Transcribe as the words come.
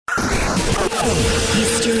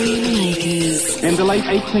History Makers. In the late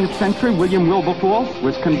 18th century, William Wilberforce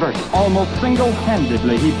was converted. Almost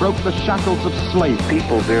single-handedly, he broke the shackles of slavery.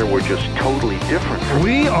 People there were just totally different.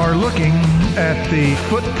 We are looking at the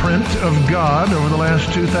footprint of God over the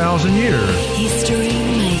last 2,000 years. History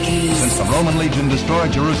Makers. Since the Roman legion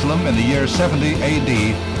destroyed Jerusalem in the year 70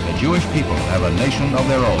 A.D., the Jewish people have a nation of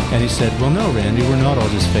their own. And he said, well, no, Randy, we're not all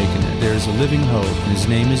just faking it. There's a living hope, and his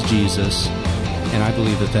name is Jesus. And I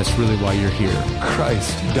believe that that's really why you're here.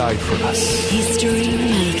 Christ died for us. History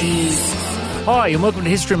Makers. Hi, and welcome to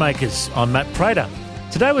History Makers. I'm Matt Prater.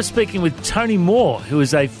 Today we're speaking with Tony Moore, who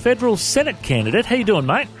is a federal Senate candidate. How you doing,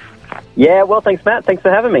 mate? Yeah, well, thanks, Matt. Thanks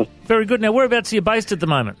for having me. Very good. Now, whereabouts are you based at the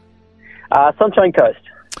moment? Sunshine Coast.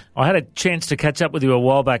 I had a chance to catch up with you a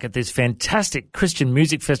while back at this fantastic Christian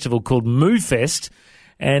music festival called MooFest.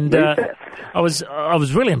 And I was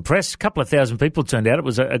really impressed. A couple of thousand people turned out. It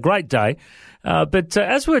was a great day. But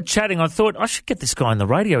as we were chatting, I thought I should get this guy on the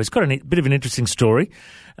radio. He's got a bit of an interesting story.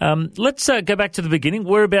 Let's go back to the beginning.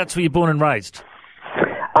 Whereabouts were you born and raised?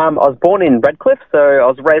 I was born in Redcliffe, so I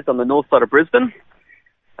was raised on the north side of Brisbane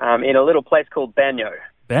in a little place called Banyo.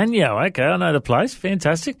 Banyo, okay, I know the place.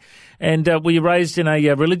 Fantastic. And were you raised in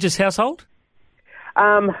a religious household?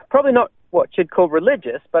 Probably not what you'd call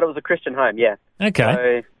religious, but it was a Christian home, yeah.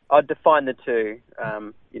 Okay. So I'd define the two,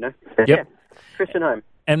 Yep. Yeah, Christian home.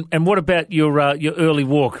 And what about your early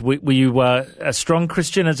walk? Were you a strong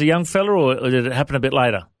Christian as a young fella, or did it happen a bit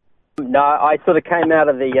later? No, I sort of came out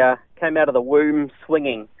of the womb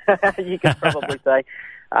swinging. You could probably say.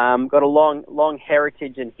 Got a long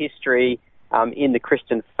heritage and history in the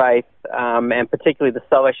Christian faith, and particularly the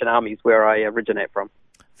Salvation Army is where I originate from.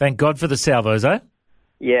 Thank God for the salvos, eh?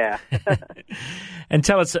 Yeah. And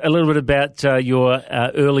tell us a little bit about your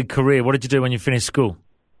early career. What did you do when you finished school?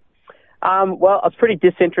 Well, I was pretty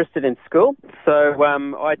disinterested in school, so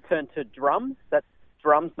I turned to drums. That's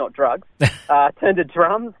drums, not drugs. Turned to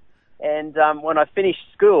drums, and when I finished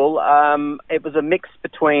school, it was a mix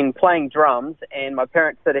between playing drums, and my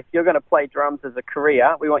parents said, if you're going to play drums as a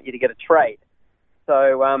career, we want you to get a trade.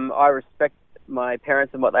 So I respect my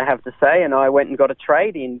parents and what they have to say, and I went and got a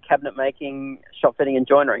trade in cabinet making, shop fitting and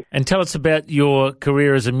joinery. And tell us about your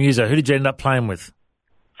career as a muso. Who did you end up playing with?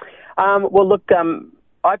 Well, look,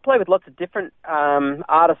 I played with lots of different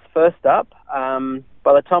artists first up.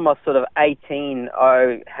 By the time I was sort of 18,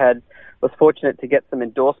 I was fortunate to get some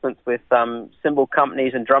endorsements with cymbal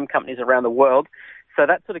companies and drum companies around the world. So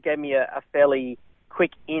that sort of gave me a fairly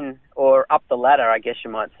quick in or up the ladder, I guess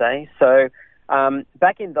you might say. So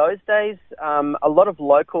back in those days, a lot of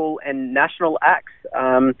local and national acts.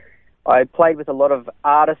 I played with a lot of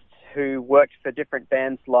artists who worked for different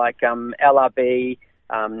bands like LRB,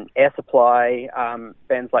 Air Supply,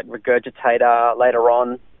 bands like Regurgitator, later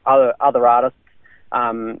on, other artists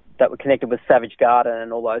that were connected with Savage Garden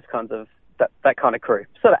and all those kinds of, that kind of crew.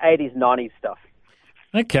 Sort of 80s, 90s stuff.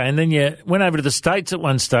 Okay, and then you went over to the States at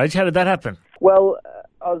one stage. How did that happen? Well,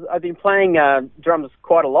 I've been playing drums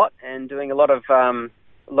quite a lot and doing a lot of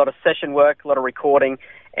session work, a lot of recording,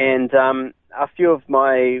 and a few of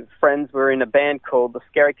my friends were in a band called the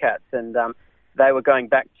Scary Cats, and they were going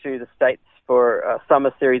back to the States for a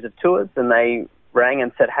summer series of tours, and they rang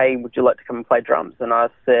and said, hey, would you like to come and play drums? And I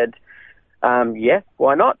said, yeah,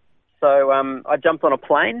 why not? So I jumped on a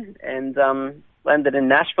plane and landed in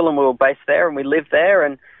Nashville, and we were based there, and we lived there,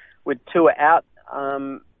 and we'd tour out.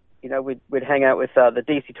 We'd hang out with the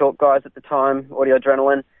DC Talk guys at the time, Audio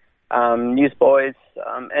Adrenaline, Newsboys,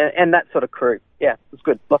 and that sort of crew. Yeah, it was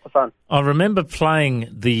good. Lots of fun. I remember playing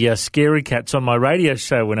the Scary Cats on my radio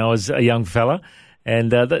show when I was a young fella.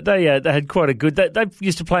 And they had quite a good... They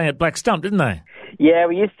used to play at Black Stump, didn't they? Yeah,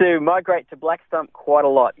 we used to migrate to Black Stump quite a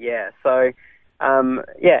lot, yeah. So,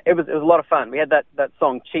 it was a lot of fun. We had that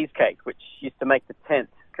song, Cheesecake, which used to make the tent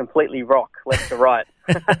completely rock left to right.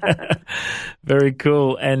 Very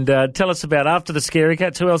cool. And tell us about after the Scary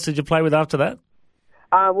Cats. Who else did you play with after that?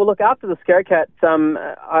 Well, look, after the Scary Cats,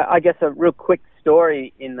 I guess a real quick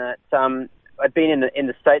story in that I'd been in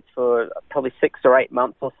the States for probably 6 or 8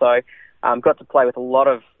 months or so. Got to play with a lot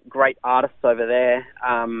of great artists over there.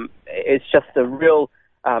 It's just a real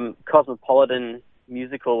cosmopolitan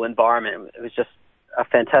musical environment. It was just a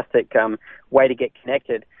fantastic way to get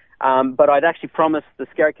connected. But I'd actually promised the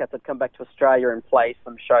Scary Cats I'd come back to Australia and play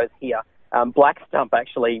some shows here. Black Stump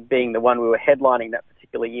actually being the one we were headlining that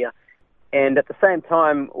particular year. And at the same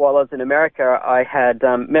time, while I was in America, I had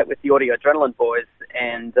met with the Audio Adrenaline boys,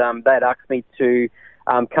 and they had asked me to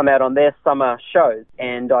come out on their summer shows.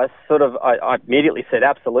 And I immediately said,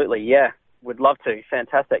 absolutely, yeah, would love to,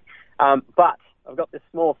 fantastic. But I've got this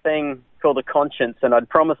small thing called The Conscience, and I'd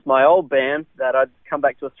promised my old band that I'd come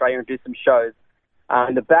back to Australia and do some shows.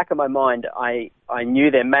 In the back of my mind, I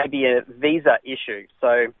knew there may be a visa issue,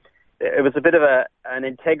 so it was a bit of an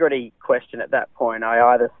integrity question at that point.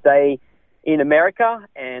 I either stay in America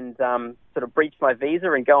and sort of breach my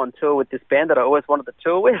visa and go on tour with this band that I always wanted to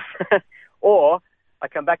tour with, or I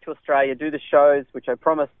come back to Australia, do the shows, which I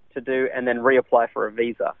promised to do, and then reapply for a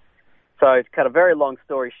visa. So to cut a very long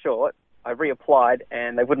story short, I reapplied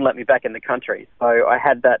and they wouldn't let me back in the country. So I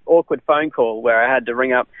had that awkward phone call where I had to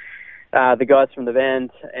ring up the guys from the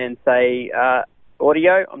band and say,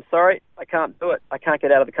 audio, I'm sorry, I can't do it. I can't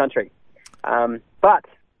get out of the country. But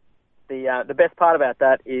the best part about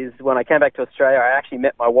that is when I came back to Australia, I actually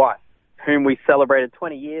met my wife, whom we celebrated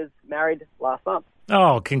 20 years married last month.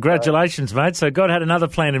 Oh, congratulations, mate. So God had another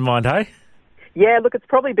plan in mind, hey? Yeah, look, it's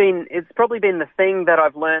probably been the thing that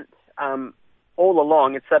I've learnt all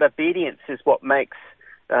along. It's that obedience is what makes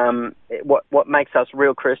what makes us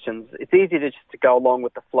real Christians. It's easy to just to go along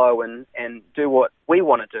with the flow and do what we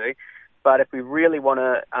want to do, but if we really want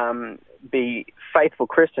to be faithful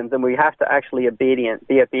Christians, then we have to actually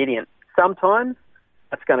be obedient. Sometimes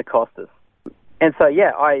that's going to cost us. And so,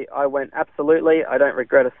 yeah, I went absolutely. I don't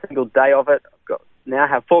regret a single day of it. Now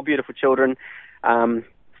have 4 beautiful children,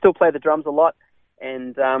 still play the drums a lot,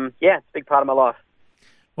 and yeah, it's a big part of my life.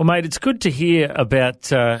 Well, mate, it's good to hear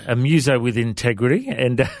about a muso with integrity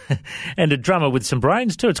and and a drummer with some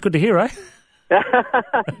brains too. It's good to hear, eh?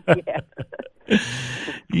 Yeah.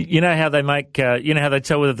 You know how they make, you know how they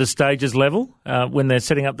tell whether the stage is level when they're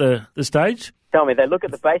setting up the stage? Tell me, they look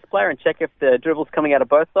at the bass player and check if the dribble's coming out of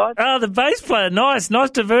both sides? Oh, the bass player, nice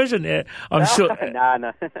diversion. Yeah, I'm sure.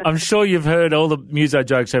 No. I'm sure you've heard all the muso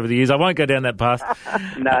jokes over the years. I won't go down that path.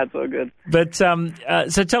 No, it's all good. But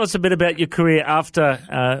so tell us a bit about your career after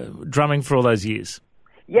drumming for all those years.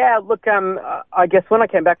 Yeah, look, I guess when I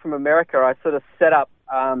came back from America, I sort of set up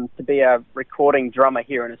to be a recording drummer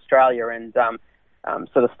here in Australia and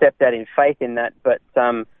sort of stepped out in faith in that, but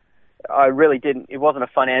I really didn't. It wasn't a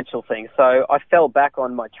financial thing. So I fell back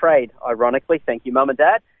on my trade, ironically. Thank you, Mum and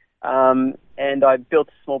Dad. And I built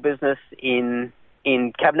a small business in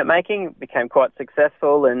cabinet making, became quite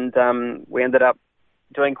successful, and we ended up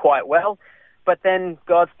doing quite well. But then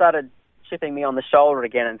God started chipping me on the shoulder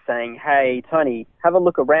again and saying, hey, Tony, have a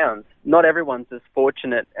look around. Not everyone's as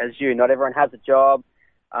fortunate as you. Not everyone has a job.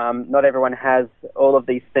 Not everyone has all of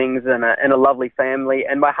these things and a lovely family.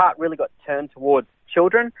 And my heart really got turned towards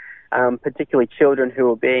children, particularly children who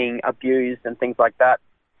were being abused and things like that.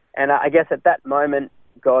 And I guess at that moment,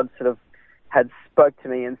 God sort of had spoke to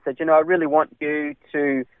me and said, I really want you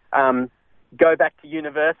to go back to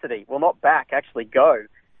university. Well, not back, actually go.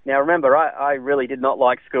 Now, remember, I really did not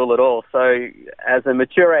like school at all. So as a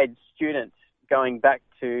mature age student, going back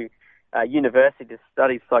to university to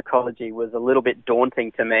study psychology was a little bit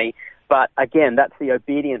daunting to me. But again, that's the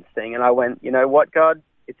obedience thing. And I went, you know what, God?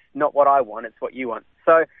 It's not what I want. It's what you want.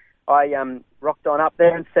 So I rocked on up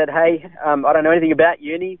there and said, hey, I don't know anything about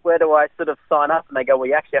uni. Where do I sort of sign up? And they go, well,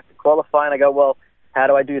 you actually have to qualify. And I go, well, how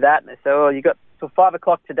do I do that? And they say, oh, you got till 5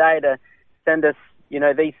 o'clock today to send us,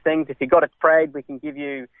 these things. If you got it prayed, we can give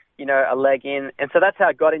you, a leg in. And so that's how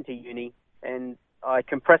I got into uni. And I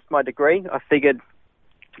compressed my degree. I figured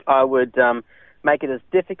I would make it as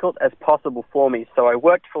difficult as possible for me. So I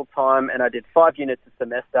worked full time and I did 5 units a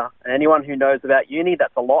semester. And anyone who knows about uni,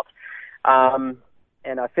 that's a lot. And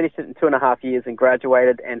I finished it in 2.5 years and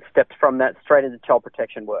graduated and stepped from that straight into child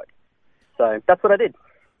protection work. So that's what I did.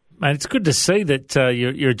 Mate, it's good to see that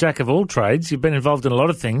you're a jack of all trades. You've been involved in a lot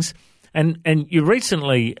of things. And you've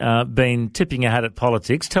recently been tipping your hat at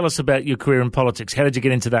politics. Tell us about your career in politics. How did you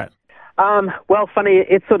get into that? Well, funny,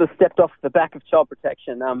 it sort of stepped off the back of child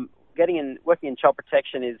protection. Working in child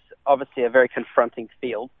protection is obviously a very confronting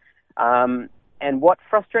field. And what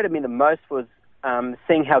frustrated me the most was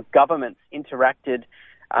seeing how governments interacted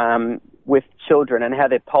with children and how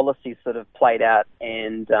their policies sort of played out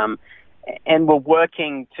and were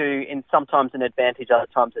working to, sometimes an advantage, other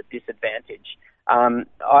times a disadvantage.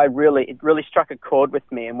 It really struck a chord with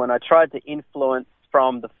me. And when I tried to influence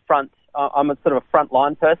from the front, I'm a sort of a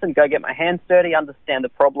frontline person, go get my hands dirty, understand the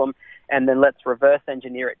problem, and then let's reverse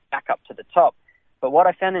engineer it back up to the top. But what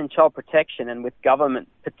I found in child protection and with government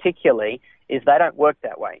particularly is they don't work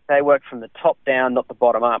that way. They work from the top down, not the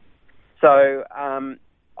bottom up. So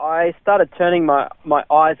I started turning my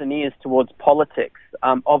eyes and ears towards politics,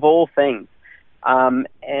 of all things.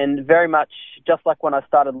 And very much, just like when I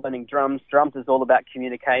started learning drums is all about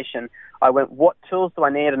communication. I went, what tools do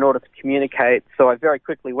I need in order to communicate? So I very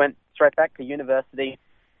quickly went straight back to university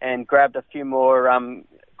and grabbed a few more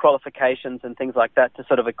qualifications and things like that to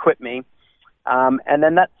sort of equip me. And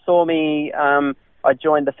then that saw me, I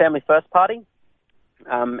joined the Family First Party,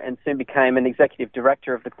 and soon became an executive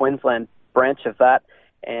director of the Queensland branch of that,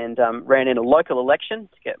 and ran in a local election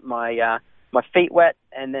to get my feet wet,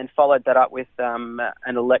 and then followed that up with an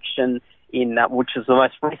election in which was the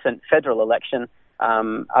most recent federal election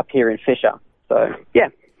up here in Fisher. So, yeah.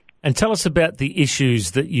 And tell us about the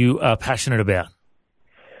issues that you are passionate about.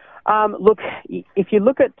 Look, if you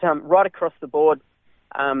look at right across the board,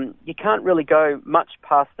 you can't really go much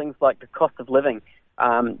past things like the cost of living,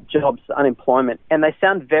 jobs, unemployment, and they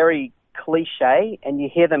sound very cliche, and you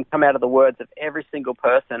hear them come out of the words of every single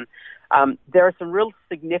person. There are some real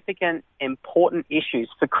significant, important issues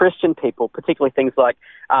for Christian people, particularly things like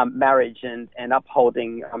marriage and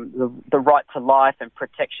upholding the right to life and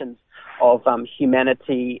protections of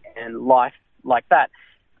humanity and life like that.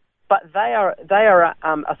 But they are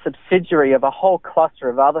a subsidiary of a whole cluster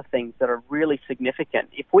of other things that are really significant.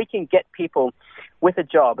 If we can get people with a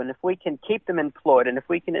job, and if we can keep them employed, and if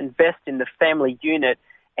we can invest in the family unit,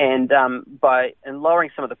 and lowering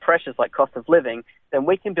some of the pressures like cost of living, then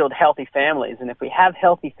we can build healthy families. And if we have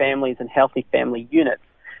healthy families and healthy family units,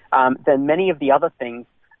 then many of the other things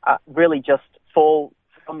really just fall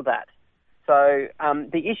from that. So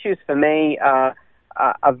the issues for me are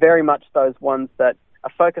very much those ones that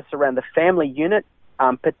are focused around the family unit,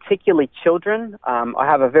 particularly children. I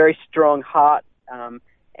have a very strong heart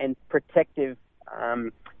and protective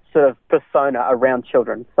sort of persona around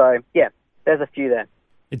children. So, yeah, there's a few there.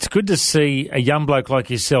 It's good to see a young bloke like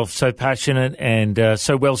yourself so passionate and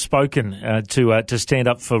so well-spoken to stand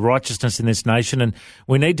up for righteousness in this nation. And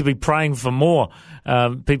we need to be praying for more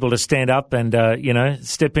people to stand up and,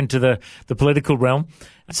 step into the political realm.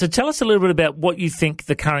 So tell us a little bit about what you think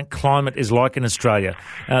the current climate is like in Australia.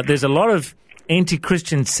 There's a lot of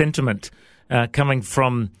anti-Christian sentiment coming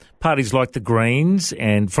from parties like the Greens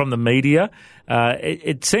and from the media.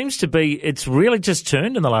 It seems to be it's really just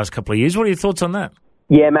turned in the last couple of years. What are your thoughts on that?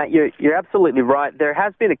 Yeah, Matt, you're absolutely right. There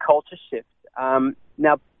has been a culture shift.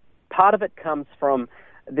 Now, part of it comes from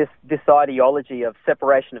this ideology of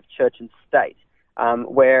separation of church and state,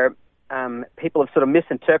 where people have sort of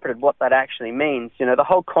misinterpreted what that actually means. You know, the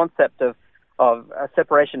whole concept of a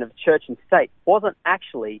separation of church and state wasn't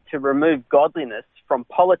actually to remove godliness from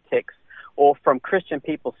politics or from Christian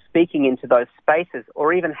people speaking into those spaces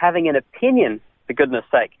or even having an opinion, for goodness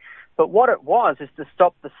sake. But what it was is to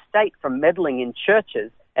stop the state from meddling in churches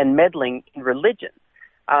and meddling in religion.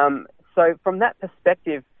 So from that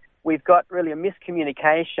perspective, we've got really a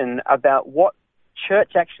miscommunication about what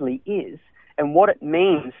church actually is and what it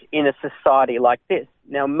means in a society like this.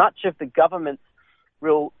 Now, much of the government's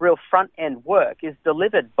real front-end work is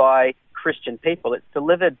delivered by Christian people. It's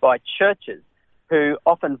delivered by churches who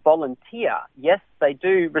often volunteer. Yes, they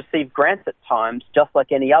do receive grants at times, just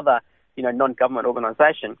like any other, non-government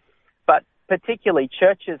organisation. But particularly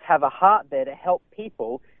churches have a heart there to help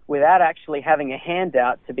people without actually having a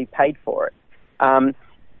handout to be paid for it.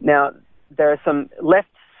 Now, there are some left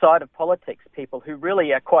side of politics people who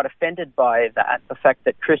really are quite offended by that, the fact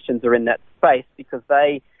that Christians are in that space, because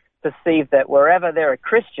they perceive that wherever there are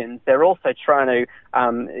Christians, they're also trying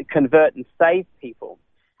to convert and save people.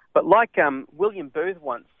 But like William Booth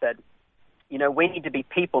once said, we need to be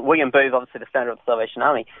people. William Booth, obviously the founder of the Salvation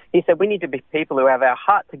Army, he said we need to be people who have our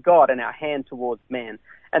heart to God and our hand towards man.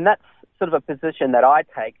 And that's sort of a position that I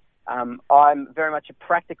take. I'm very much a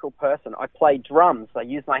practical person. I play drums. I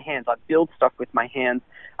use my hands. I build stuff with my hands.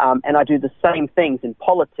 And I do the same things in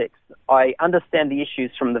politics. I understand the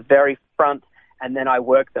issues from the very front, and then I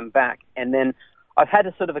work them back. And then I've had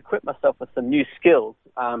to sort of equip myself with some new skills.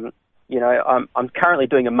 I'm currently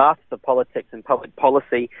doing a Master's of Politics and Public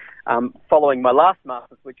Policy, following my last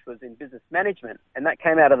Master's, which was in Business Management. And that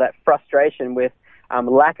came out of that frustration with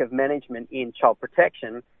lack of management in child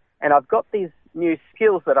protection. And I've got these new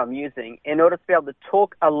skills that I'm using in order to be able to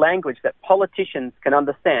talk a language that politicians can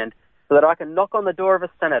understand, so that I can knock on the door of a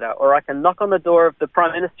senator or I can knock on the door of the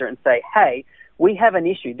Prime Minister and say, hey, we have an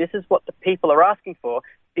issue. This is what the people are asking for.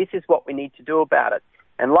 This is what we need to do about it.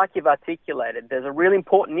 And like you've articulated, there's a really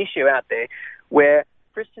important issue out there where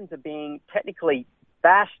Christians are being technically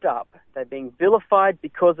bashed up. They're being vilified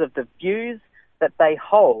because of the views that they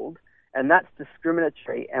hold, and that's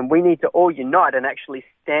discriminatory. And we need to all unite and actually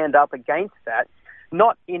stand up against that,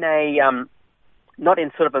 not in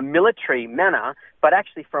sort of a military manner, but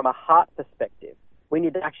actually from a heart perspective. We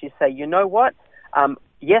need to actually say, you know what?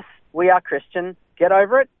 Yes, we are Christian. Get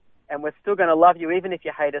over it. And we're still going to love you even if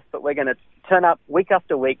you hate us, but we're going to turn up week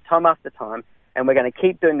after week, time after time, and we're going to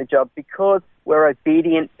keep doing the job because we're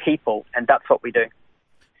obedient people, and that's what we do.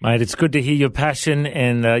 Mate, it's good to hear your passion,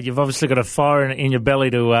 and you've obviously got a fire in your belly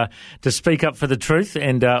to speak up for the truth.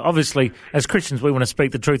 And obviously, as Christians, we want to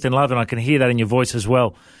speak the truth in love, and I can hear that in your voice as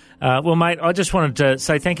well. Well, mate, I just wanted to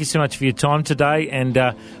say thank you so much for your time today, and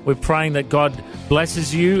we're praying that God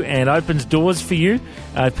blesses you and opens doors for you.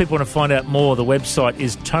 If people want to find out more, the website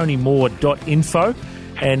is tonymoore.info.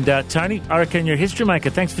 And Tony, I reckon you're a history maker.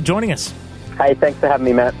 Thanks for joining us. Hey, thanks for having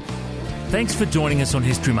me, Matt. Thanks for joining us on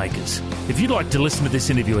History Makers. If you'd like to listen to this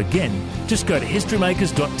interview again, just go to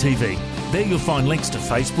historymakers.tv. There you'll find links to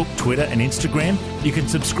Facebook, Twitter and Instagram. You can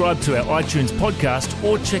subscribe to our iTunes podcast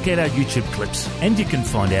or check out our YouTube clips. And you can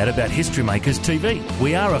find out about History Makers TV.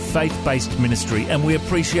 We are a faith-based ministry and we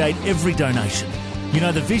appreciate every donation. You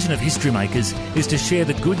know, the vision of History Makers is to share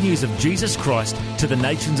the good news of Jesus Christ to the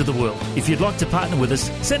nations of the world. If you'd like to partner with us,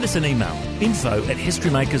 send us an email,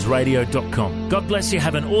 info@historymakersradio.com. God bless you.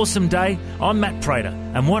 Have an awesome day. I'm Matt Prater,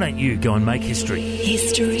 and why don't you go and make history?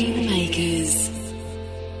 History Makers.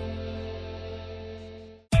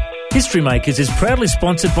 History Makers is proudly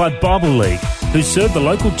sponsored by Bible League, who serve the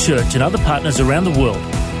local church and other partners around the world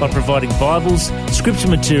by providing Bibles, scripture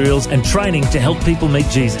materials and training to help people meet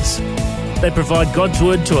Jesus. They provide God's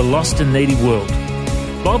Word to a lost and needy world.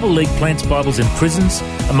 Bible League plants Bibles in prisons,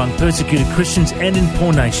 among persecuted Christians and in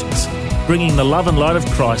poor nations, bringing the love and light of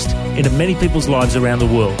Christ into many people's lives around the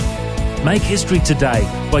world. Make history today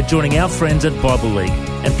by joining our friends at Bible League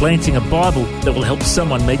and planting a Bible that will help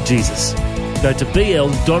someone meet Jesus. Go to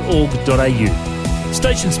bl.org.au.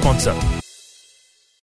 Station sponsor,